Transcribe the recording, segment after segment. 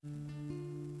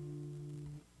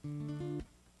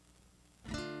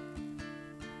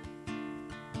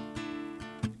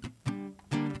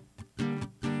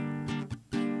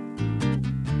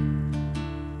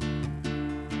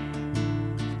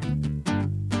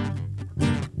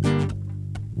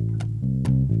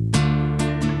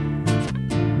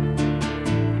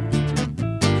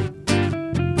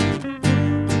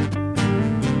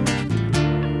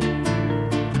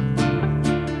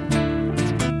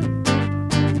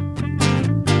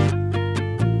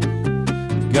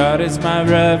God is my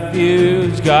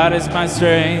refuge, God is my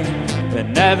strength,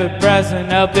 an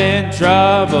ever-present help in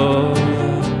trouble.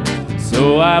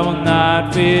 So I will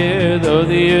not fear, though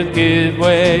the earth give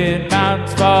way and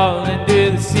mountains fall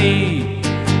into the sea.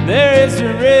 There is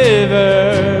a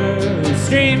river, the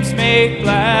streams make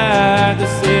glad the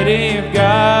city of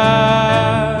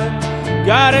God.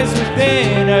 God is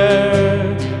within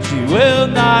her, she will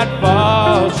not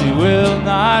fall, she will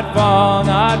not fall,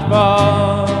 not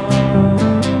fall.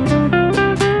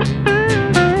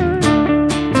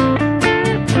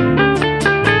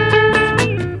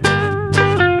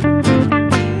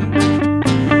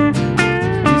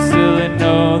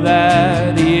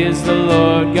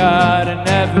 God, an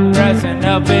ever-present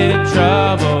help in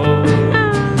trouble.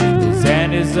 His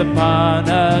hand is upon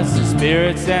us, the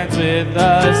Spirit stands with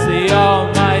us. The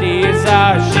Almighty is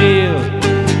our shield.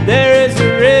 There is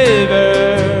a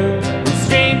river, the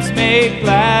streams make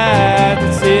glad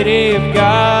the city of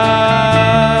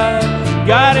God.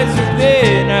 God is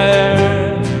within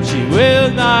her, she will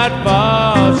not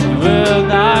fall, she will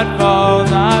not fall,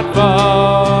 not fall.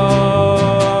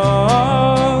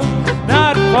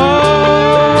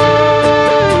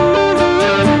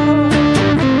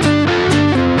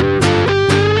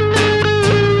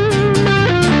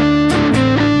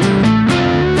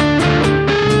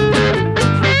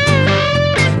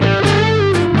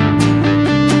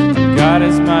 God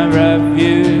is my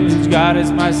refuge, God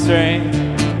is my strength,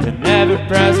 an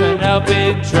ever-present help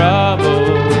in trouble.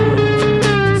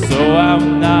 So I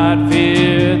will not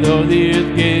fear, though the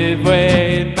earth give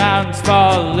way and mountains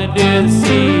fall into the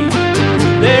sea.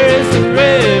 There is a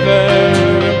river,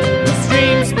 the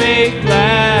streams make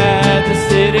glad the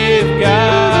city of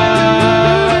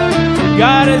God.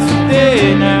 God is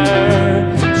within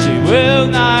her, she will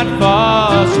not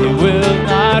fall, she will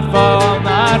not fall,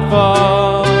 not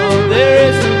fall. There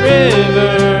is a river,